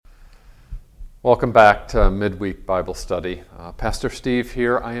Welcome back to Midweek Bible Study. Pastor Steve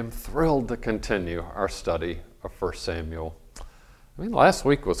here. I am thrilled to continue our study of 1 Samuel. Last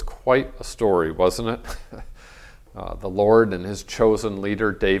week was quite a story, wasn't it? The Lord and his chosen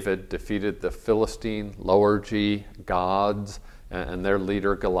leader, David, defeated the Philistine, lower G, gods, and their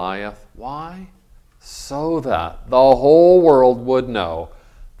leader, Goliath. Why? So that the whole world would know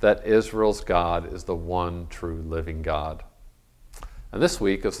that Israel's God is the one true living God. And this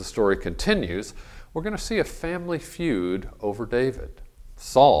week, as the story continues, we're going to see a family feud over David.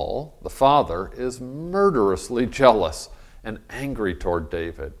 Saul, the father, is murderously jealous and angry toward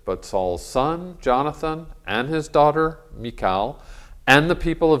David. But Saul's son, Jonathan, and his daughter, Michal, and the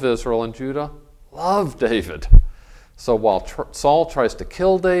people of Israel and Judah love David. So while Saul tries to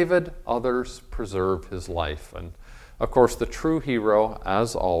kill David, others preserve his life. And of course, the true hero,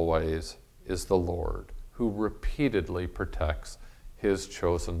 as always, is the Lord, who repeatedly protects his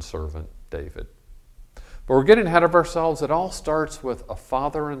chosen servant, David. But we're getting ahead of ourselves. It all starts with a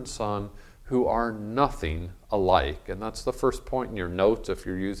father and son who are nothing alike. And that's the first point in your notes, if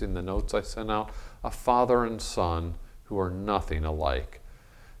you're using the notes I sent out. A father and son who are nothing alike.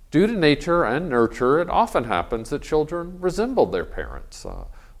 Due to nature and nurture, it often happens that children resemble their parents.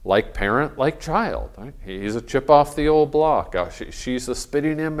 Like parent, like child. Right? He's a chip off the old block. She's the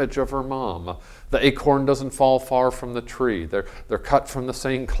spitting image of her mom. The acorn doesn't fall far from the tree. They're cut from the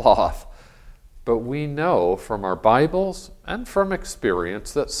same cloth. But we know from our Bibles and from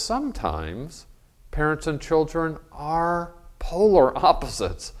experience that sometimes parents and children are polar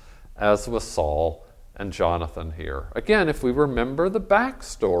opposites, as with Saul and Jonathan here. Again, if we remember the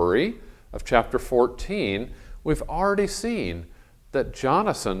backstory of chapter 14, we've already seen that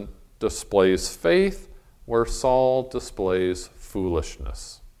Jonathan displays faith where Saul displays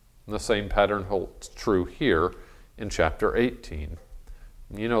foolishness. And the same pattern holds true here in chapter 18.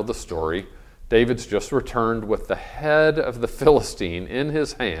 You know the story. David's just returned with the head of the Philistine in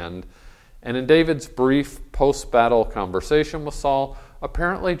his hand, and in David's brief post-battle conversation with Saul,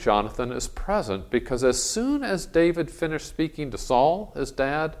 apparently Jonathan is present because as soon as David finished speaking to Saul, his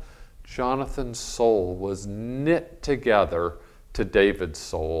dad, Jonathan's soul was knit together to David's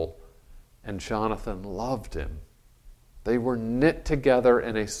soul, and Jonathan loved him. They were knit together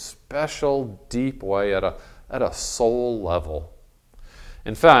in a special, deep way at a soul level.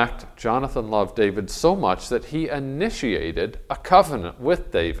 In fact, Jonathan loved David so much that he initiated a covenant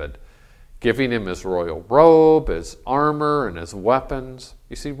with David, giving him his royal robe, his armor, and his weapons.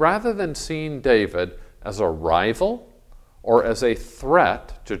 You see, rather than seeing David as a rival or as a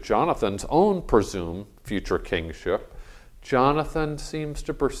threat to Jonathan's own presumed future kingship, Jonathan seems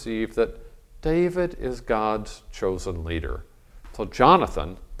to perceive that David is God's chosen leader. So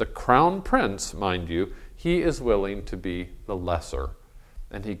Jonathan, the crown prince, mind you, he is willing to be the lesser.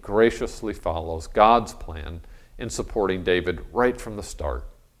 And he graciously follows God's plan in supporting David right from the start.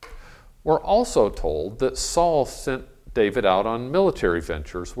 We're also told that Saul sent David out on military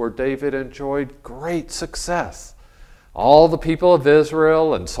ventures where David enjoyed great success. All the people of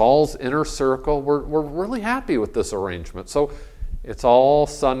Israel and Saul's inner circle were really happy with this arrangement. So it's all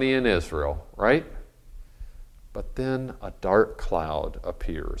sunny in Israel, right? But then a dark cloud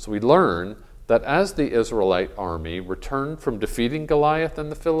appears. We learn that as the Israelite army returned from defeating Goliath and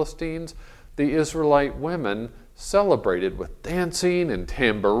the Philistines, the Israelite women celebrated with dancing and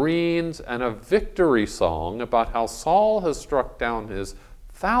tambourines and a victory song about how Saul has struck down his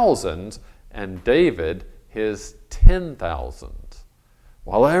thousands and David his 10,000.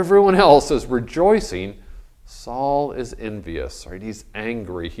 While everyone else is rejoicing, Saul is envious, right? He's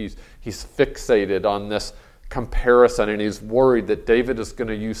angry. He's fixated on this comparison, and he's worried that David is going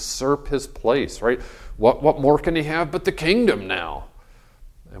to usurp his place, right? What more can he have but the kingdom now?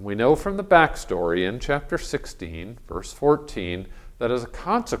 And we know from the backstory in chapter 16, verse 14, that as a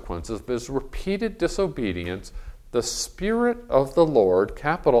consequence of his repeated disobedience, the Spirit of the Lord,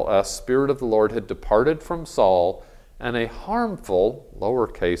 capital S, Spirit of the Lord, had departed from Saul, and a harmful,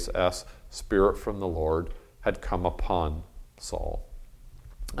 lowercase s, Spirit from the Lord had come upon Saul.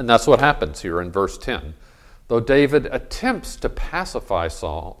 And that's what happens here in verse 10. Though David attempts to pacify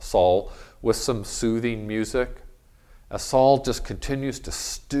Saul with some soothing music, as Saul just continues to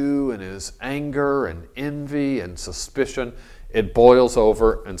stew in his anger and envy and suspicion, it boils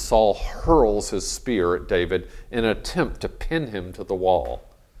over and Saul hurls his spear at David in an attempt to pin him to the wall.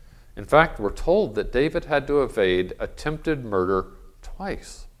 In fact, we're told that David had to evade attempted murder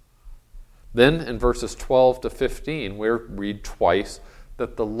twice. Then in verses 12 to 15, we read twice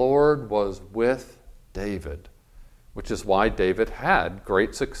that the Lord was with David, which is why David had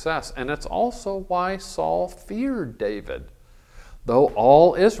great success. And it's also why Saul feared David. though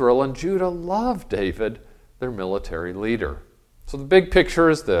all Israel and Judah loved David, their military leader. So the big picture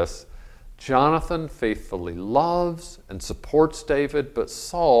is this. Jonathan faithfully loves and supports David, but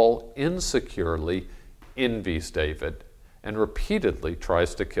Saul insecurely envies David and repeatedly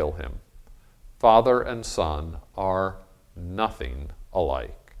tries to kill him. Father and son are nothing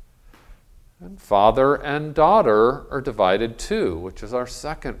alike. And father and daughter are divided too, which is our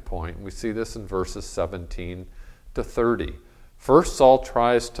second point. We see this in verses 17 to 30. First, Saul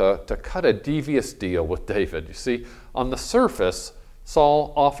tries to cut a devious deal with David. You see, on the surface,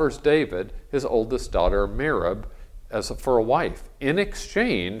 Saul offers David his oldest daughter, Merab, for a wife, in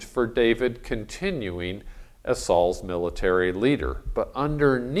exchange for David continuing as Saul's military leader. But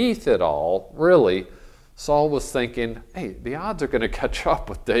underneath it all, really, Saul was thinking, hey, the odds are going to catch up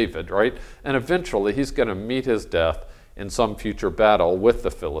with David, right? And eventually he's going to meet his death in some future battle with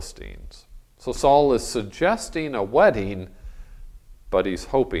the Philistines. So Saul is suggesting a wedding, but he's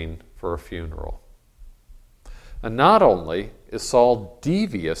hoping for a funeral. And not only is Saul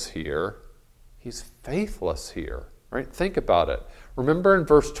devious here, he's faithless here, right? Think about it. Remember in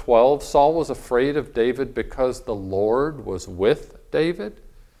verse 12, Saul was afraid of David because the Lord was with David?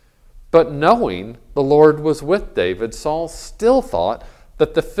 But knowing the Lord was with David, Saul still thought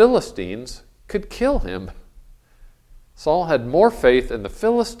that the Philistines could kill him. Saul had more faith in the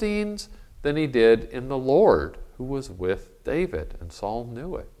Philistines than he did in the Lord who was with David, and Saul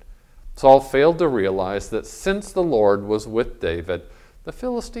knew it. Saul failed to realize that since the Lord was with David, the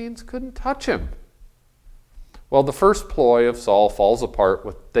Philistines couldn't touch him. Well, the first ploy of Saul falls apart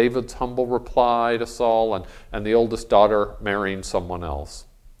with David's humble reply to Saul and the oldest daughter marrying someone else.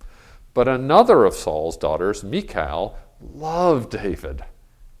 But another of Saul's daughters, Michal, loved David,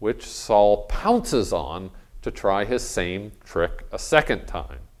 which Saul pounces on to try his same trick a second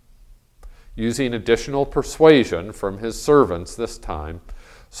time. Using additional persuasion from his servants this time,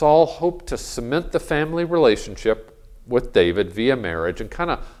 Saul hoped to cement the family relationship with David via marriage and kind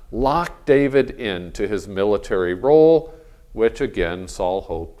of lock David into his military role, which again Saul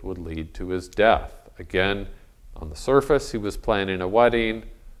hoped would lead to his death. Again, on the surface, he was planning a wedding.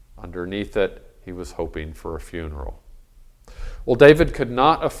 Underneath it, he was hoping for a funeral. Well, David could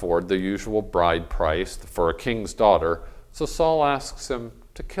not afford the usual bride price for a king's daughter, so Saul asks him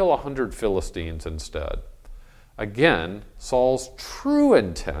to kill 100 Philistines instead. Again, Saul's true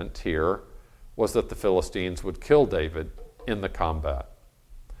intent here was that the Philistines would kill David in the combat.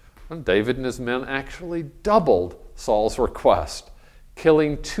 And David and his men actually doubled Saul's request,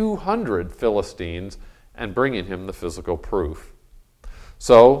 killing 200 Philistines and bringing him the physical proof.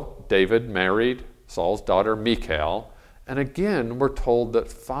 So David married Saul's daughter Michal, and again we're told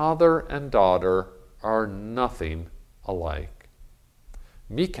that father and daughter are nothing alike.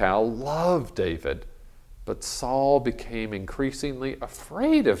 Michal loved David, but Saul became increasingly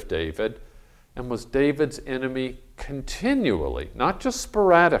afraid of David and was David's enemy continually, not just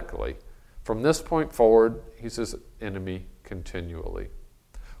sporadically. From this point forward, he's his enemy continually.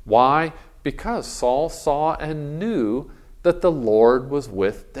 Why? Because Saul saw and knew that the Lord was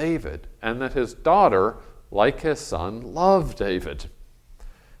with David and that his daughter, like his son, loved David.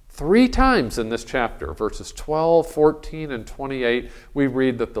 3 times in this chapter, verses 12, 14, and 28, we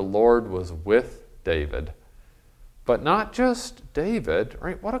read that the Lord was with David. But not just David,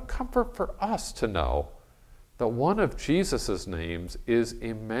 right? What a comfort for us to know that one of Jesus' names is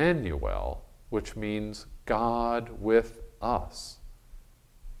Emmanuel, which means God with us.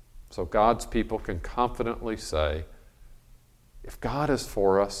 So God's people can confidently say, if God is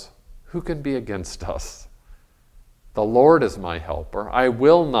for us, who can be against us? The Lord is my helper. I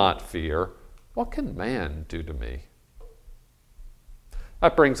will not fear. What can man do to me?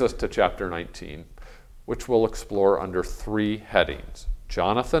 That brings us to chapter 19, which we'll explore under 3 headings.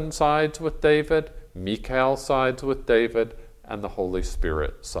 Jonathan sides with David, Michal sides with David, and the Holy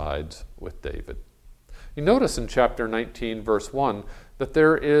Spirit sides with David. You notice in chapter 19, verse 1, that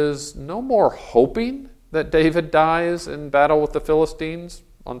there is no more hoping that David dies in battle with the Philistines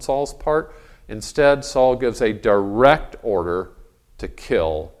on Saul's part. Instead, Saul gives a direct order to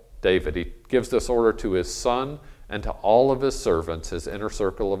kill David. He gives this order to his son and to all of his servants, his inner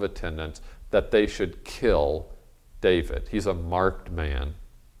circle of attendants, that they should kill David. He's a marked man.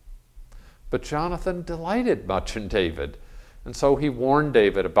 But Jonathan delighted much in David, and so he warned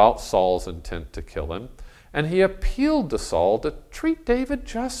David about Saul's intent to kill him, and he appealed to Saul to treat David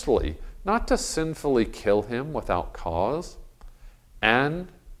justly, not to sinfully kill him without cause.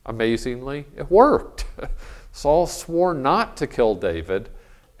 And amazingly, it worked. Saul swore not to kill David,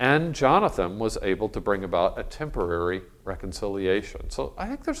 and Jonathan was able to bring about a temporary reconciliation. So I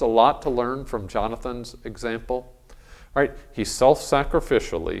think there's a lot to learn from Jonathan's example. Right? He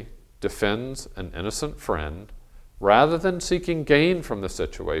self-sacrificially defends an innocent friend rather than seeking gain from the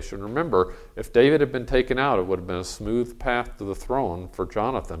situation. Remember, if David had been taken out, it would have been a smooth path to the throne for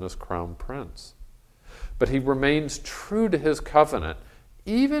Jonathan as crown prince. But he remains true to his covenant,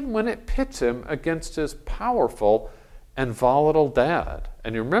 even when it pits him against his powerful and volatile dad.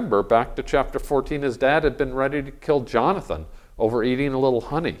 And you remember, back to chapter 14, his dad had been ready to kill Jonathan over eating a little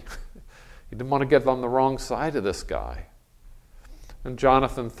honey. He didn't want to get on the wrong side of this guy. And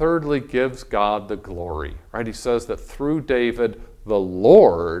Jonathan, thirdly, gives God the glory. Right? He says that through David, the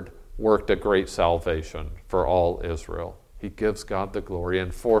Lord worked a great salvation for all Israel. He gives God the glory.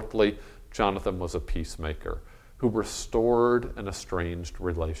 And fourthly, Jonathan was a peacemaker who restored an estranged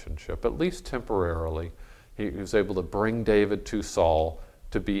relationship, at least temporarily. He was able to bring David to Saul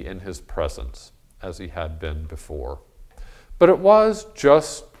to be in his presence as he had been before. But it was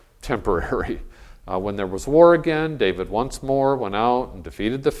just temporary. When there was war again, David once more went out and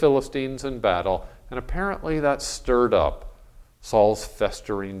defeated the Philistines in battle, and apparently that stirred up Saul's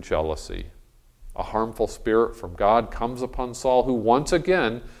festering jealousy. A harmful spirit from God comes upon Saul, who once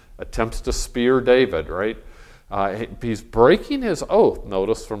again attempts to spear David, right? He's breaking his oath,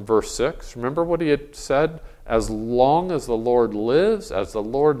 notice from verse 6. Remember what he had said? As long as the Lord lives,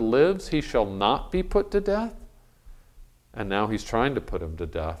 he shall not be put to death. And now he's trying to put him to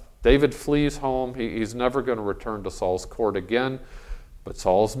death. David flees home. He's never going to return to Saul's court again. But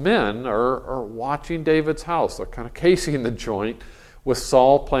Saul's men are watching David's house. They're kind of casing the joint with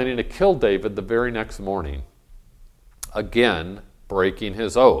Saul planning to kill David the very next morning. Again, breaking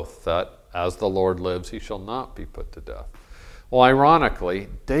his oath that as the Lord lives, he shall not be put to death. Well, ironically,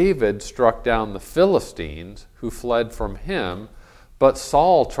 David struck down the Philistines who fled from him, but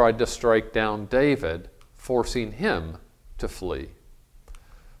Saul tried to strike down David, forcing him to flee.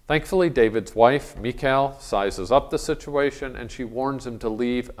 Thankfully, David's wife, Michal, sizes up the situation, and she warns him to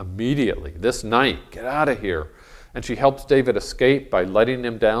leave immediately, this night. Get out of here. And she helps David escape by letting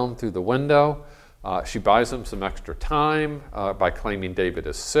him down through the window. She buys him some extra time by claiming David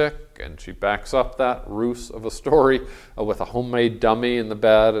is sick, and she backs up that ruse of a story with a homemade dummy in the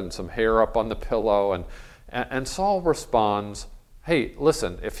bed and some hair up on the pillow. And Saul responds, hey,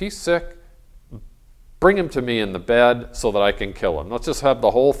 listen, if he's sick, bring him to me in the bed so that I can kill him. Let's just have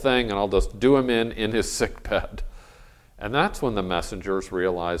the whole thing, and I'll just do him in his sick bed. And that's when the messengers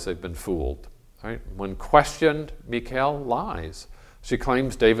realize they've been fooled. Right? When questioned, Michal lies. She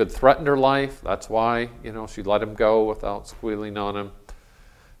claims David threatened her life. That's why, she let him go without squealing on him.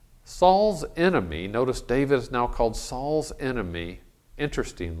 Saul's enemy, notice David is now called Saul's enemy,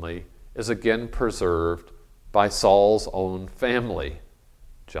 interestingly, is again preserved by Saul's own family.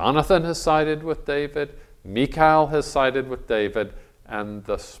 Jonathan has sided with David, Michal has sided with David, and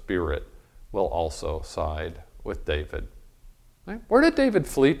the Spirit will also side with David. Right? Where did David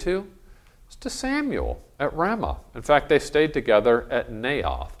flee to? It's to Samuel at Ramah. In fact, they stayed together at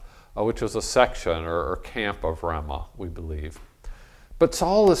Naioth, which was a section or camp of Ramah, we believe. But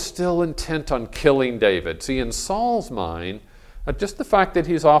Saul is still intent on killing David. See, in Saul's mind, just the fact that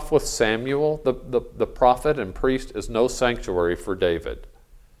he's off with Samuel, the prophet and priest, is no sanctuary for David.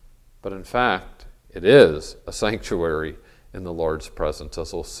 But in fact, it is a sanctuary in the Lord's presence,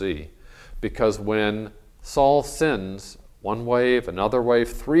 as we'll see. Because when Saul sins, one wave, another wave,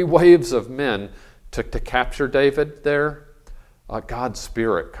 3 waves of men to capture David there, God's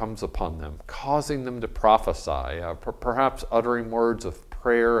Spirit comes upon them, causing them to prophesy, perhaps uttering words of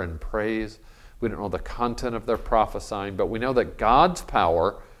prayer and praise. We don't know the content of their prophesying, but we know that God's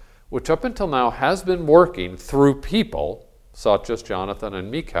power, which up until now has been working through people, such as Jonathan and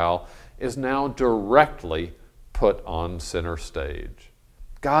Michal, is now directly put on center stage.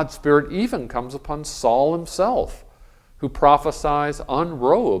 God's Spirit even comes upon Saul himself, who prophesies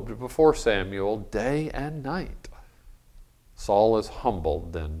unrobed before Samuel day and night. Saul is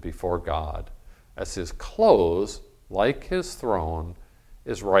humbled then before God, as his clothes, like his throne,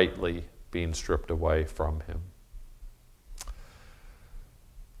 is rightly being stripped away from him.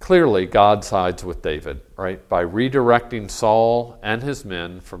 Clearly, God sides with David, right? By redirecting Saul and his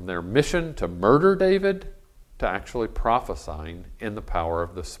men from their mission to murder David to actually prophesying in the power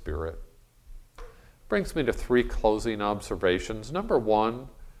of the Spirit. Brings me to 3 closing observations. Number 1,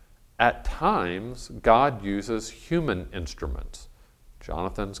 at times, God uses human instruments.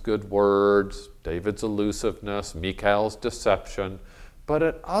 Jonathan's good words, David's elusiveness, Michal's deception. But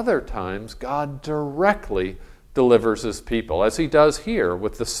at other times, God directly delivers his people, as he does here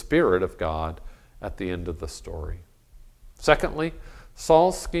with the Spirit of God at the end of the story. Secondly,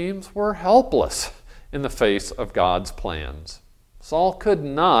 Saul's schemes were helpless in the face of God's plans. Saul could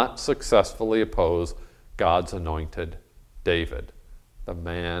not successfully oppose God's anointed David, the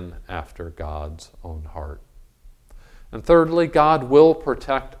man after God's own heart. And thirdly, God will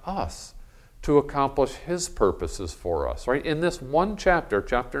protect us to accomplish his purposes for us, right? In this one chapter,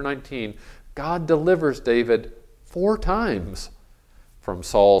 chapter 19, God delivers David 4 times. From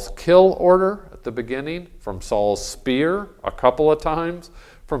Saul's kill order at the beginning, from Saul's spear a couple of times,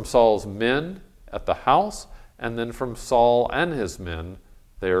 from Saul's men at the house, and then from Saul and his men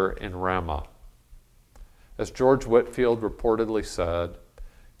there in Ramah. As George Whitefield reportedly said,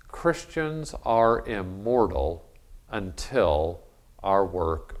 Christians are immortal until our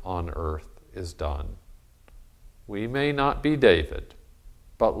work on earth is done. We may not be David,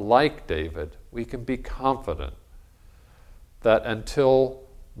 but like David, we can be confident that until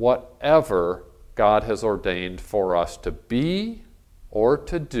whatever God has ordained for us to be or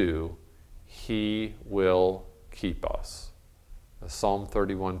to do, he will keep us. As Psalm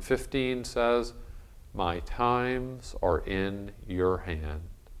 31:15 says, "My times are in your hand.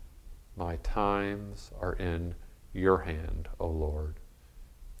 My times are in your hand, O Lord."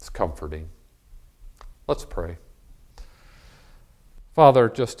 It's comforting. Let's pray. Father,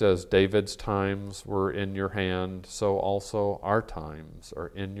 just as David's times were in your hand, so also our times are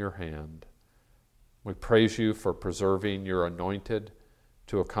in your hand. We praise you for preserving your anointed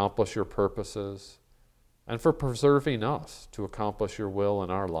to accomplish your purposes, and for preserving us to accomplish your will in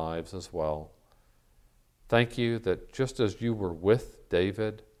our lives as well. Thank you that just as you were with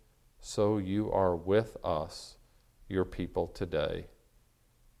David, so you are with us, your people today.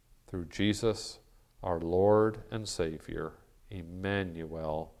 Through Jesus, our Lord and Savior,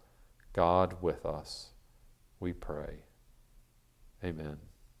 Emmanuel, God with us, we pray. Amen.